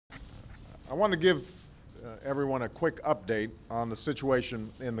I want to give everyone a quick update on the situation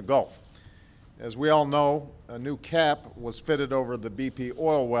in the Gulf. As we all know, a new cap was fitted over the BP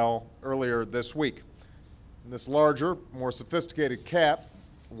oil well earlier this week. And this larger, more sophisticated cap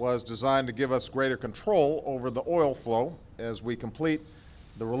was designed to give us greater control over the oil flow as we complete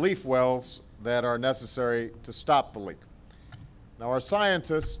the relief wells that are necessary to stop the leak. Now, our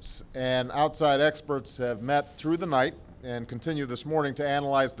scientists and outside experts have met through the night and continue this morning to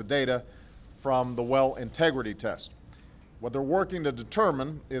analyze the data from the well integrity test. What they're working to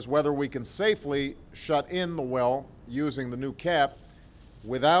determine is whether we can safely shut in the well using the new cap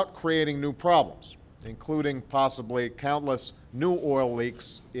without creating new problems, including possibly countless new oil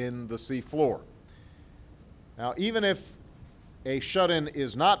leaks in the sea floor. Now, even if a shut-in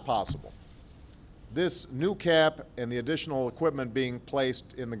is not possible, this new cap and the additional equipment being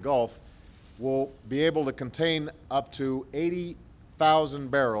placed in the Gulf will be able to contain up to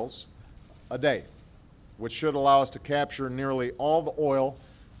 80,000 barrels a day, which should allow us to capture nearly all the oil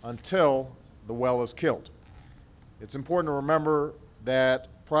until the well is killed. It's important to remember that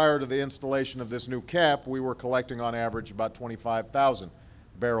prior to the installation of this new cap, we were collecting on average about 25,000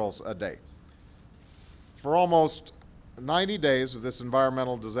 barrels a day. For almost 90 days of this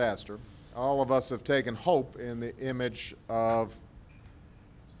environmental disaster, all of us have taken hope in the image of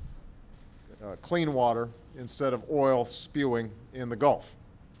clean water instead of oil spewing in the Gulf.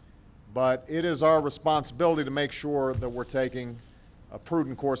 But it is our responsibility to make sure that we're taking a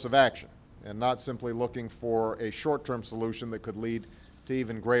prudent course of action and not simply looking for a short-term solution that could lead to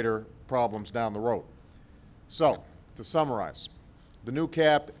even greater problems down the road. So, to summarize, the new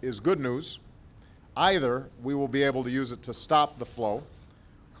cap is good news. Either we will be able to use it to stop the flow,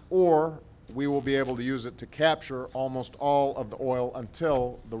 or we will be able to use it to capture almost all of the oil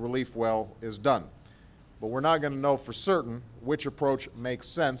until the relief well is done. But we're not going to know for certain which approach makes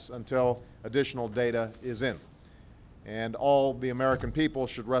sense until additional data is in. And all the American people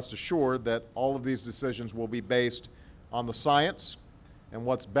should rest assured that all of these decisions will be based on the science and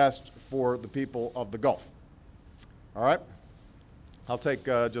what's best for the people of the Gulf. All right? I'll take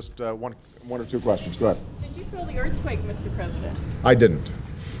just one or two questions. Go ahead. Did you feel the earthquake, Mr. President? I didn't.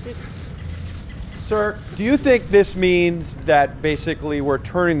 Sir, do you think this means that basically we're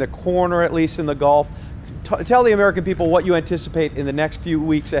turning the corner, at least in the Gulf? Tell the American people what you anticipate in the next few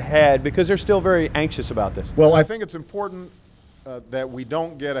weeks ahead, because they're still very anxious about this. Well, I think it's important that we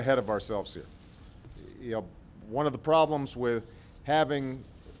don't get ahead of ourselves here. You know, one of the problems with having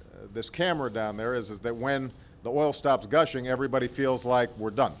this camera down there is that when the oil stops gushing, everybody feels like we're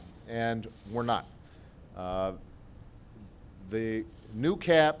done, and we're not. The new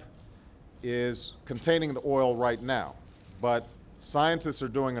cap is containing the oil right now, but scientists are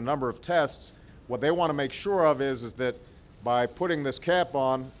doing a number of tests. What they want to make sure of is that by putting this cap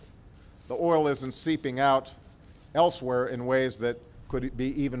on, the oil isn't seeping out elsewhere in ways that could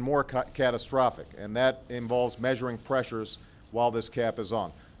be even more catastrophic, and that involves measuring pressures while this cap is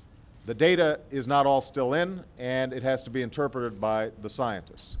on. The data is not all still in, and it has to be interpreted by the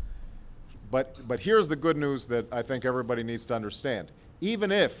scientists. But here's the good news that I think everybody needs to understand. Even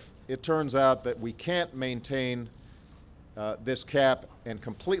if it turns out that we can't maintain this cap and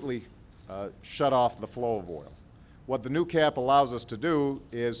completely shut off the flow of oil, what the new cap allows us to do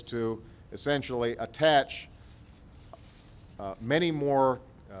is to essentially attach many more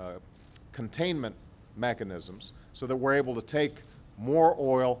containment mechanisms so that we're able to take more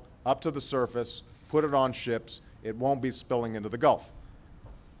oil up to the surface, put it on ships. It won't be spilling into the Gulf.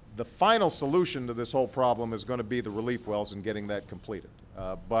 The final solution to this whole problem is going to be the relief wells and getting that completed.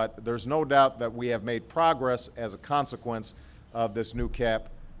 But there's no doubt that we have made progress as a consequence of this new cap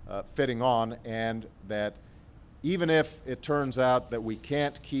fitting on, and that even if it turns out that we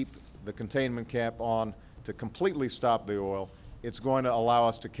can't keep the containment cap on to completely stop the oil, it's going to allow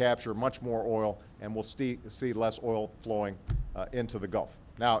us to capture much more oil, and we'll see less oil flowing into the Gulf.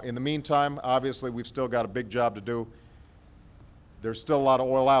 Now, in the meantime, obviously, we've still got a big job to do. There's still a lot of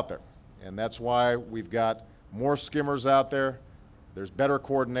oil out there, and that's why we've got more skimmers out there. There's better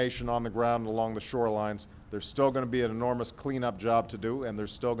coordination on the ground along the shorelines. There's still going to be an enormous cleanup job to do, and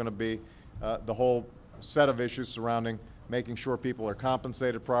there's still going to be the whole set of issues surrounding making sure people are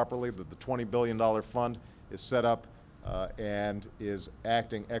compensated properly, that the $20 billion fund is set up and is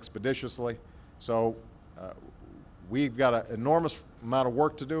acting expeditiously. So we've got an enormous amount of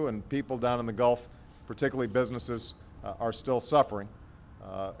work to do, and people down in the Gulf, particularly businesses, are still suffering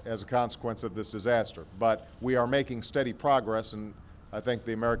as a consequence of this disaster. But we are making steady progress, and I think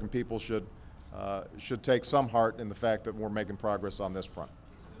the American people should take some heart in the fact that we're making progress on this front.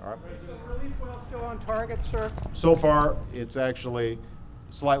 All right. Is the relief well still on target, sir? So far, it's actually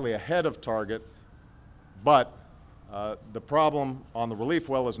slightly ahead of target, but the problem on the relief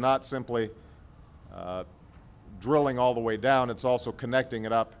well is not simply drilling all the way down, it's also connecting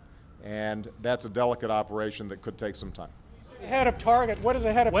it up, and that's a delicate operation that could take some time. Ahead of target. What does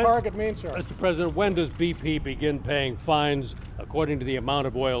ahead of target mean, sir? Mr. President, when does BP begin paying fines according to the amount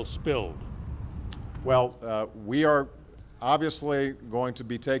of oil spilled? Well, we are obviously going to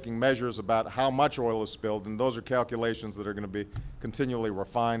be taking measures about how much oil is spilled, and those are calculations that are going to be continually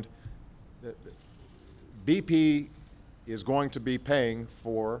refined. BP is going to be paying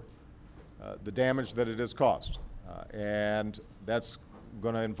for the damage that it has caused, and that's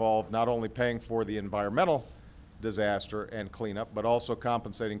going to involve not only paying for the environmental disaster and cleanup, but also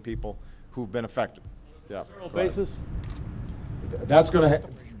compensating people who've been affected. Yeah. Basis? That's going to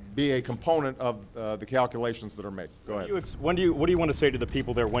be a component of the calculations that are made. Go ahead. What do you want to say to the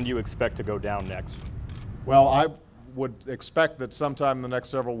people there? When do you expect to go down next? Well, I would expect that sometime in the next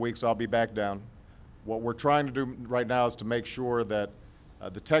several weeks I'll be back down. What we're trying to do right now is to make sure that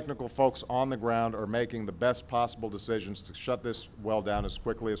the technical folks on the ground are making the best possible decisions to shut this well down as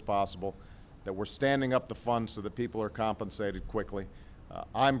quickly as possible, that we're standing up the funds so that people are compensated quickly.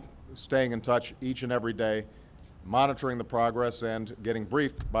 I'm staying in touch each and every day, monitoring the progress and getting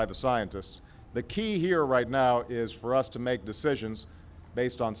briefed by the scientists. The key here right now is for us to make decisions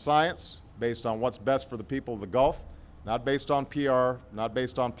based on science, based on what's best for the people of the Gulf, not based on PR, not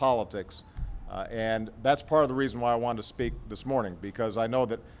based on politics. And that's part of the reason why I wanted to speak this morning, because I know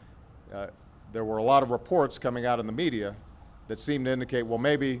that there were a lot of reports coming out in the media that seem to indicate, well,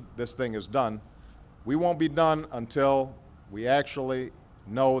 maybe this thing is done. We won't be done until we actually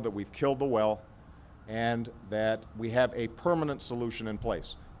know that we've killed the well and that we have a permanent solution in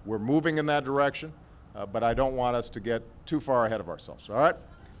place. We're moving in that direction, but I don't want us to get too far ahead of ourselves. All right?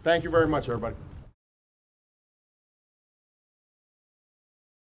 Thank you very much, everybody.